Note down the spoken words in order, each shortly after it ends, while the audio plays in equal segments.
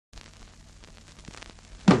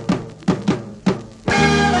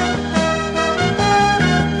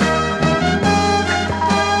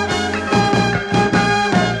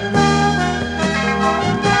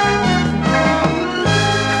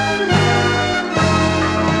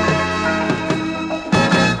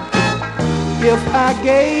If I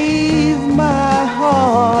gave my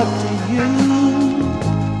heart to you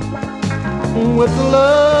with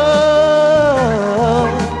love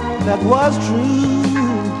that was true,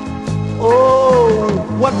 oh,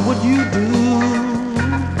 what would you do,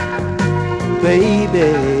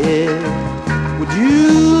 baby? Would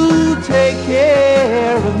you take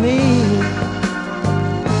care of me?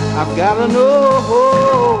 I've gotta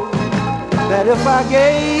know that if I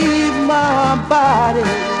gave my body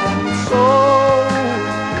and soul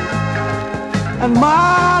and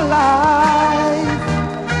my life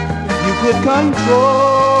you could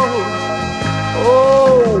control,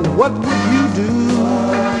 oh, what would you do,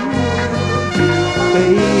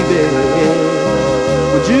 baby?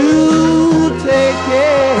 Would you take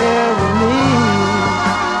care of me?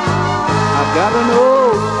 I've gotta know,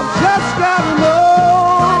 I've just gotta know,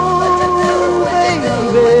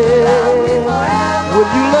 baby. Would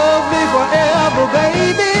you love me forever,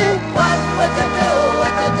 baby? What would you do?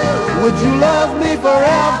 What you do? Would you love me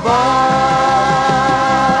forever,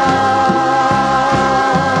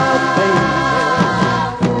 baby?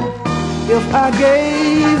 If I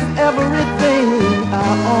gave everything I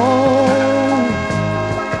own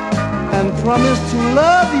and promised to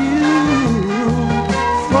love you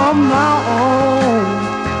from now on,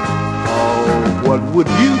 oh, what would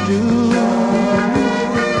you do?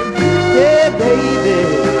 Yeah, baby,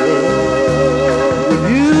 would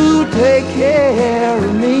you take care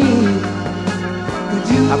of me?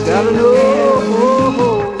 I've gotta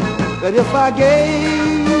know that if I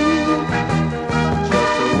gave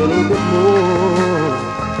just a little bit more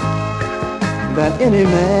than any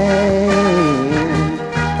man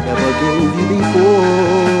ever gave you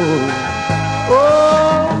before,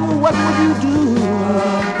 oh, what would you do,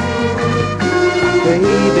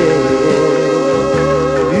 baby?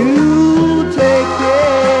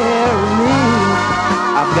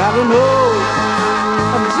 I've gotta know,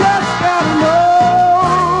 I've just gotta know,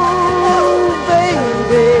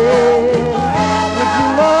 baby. Would you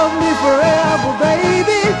love me forever,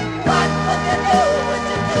 baby? What would you do? What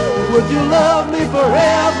you do? Would you love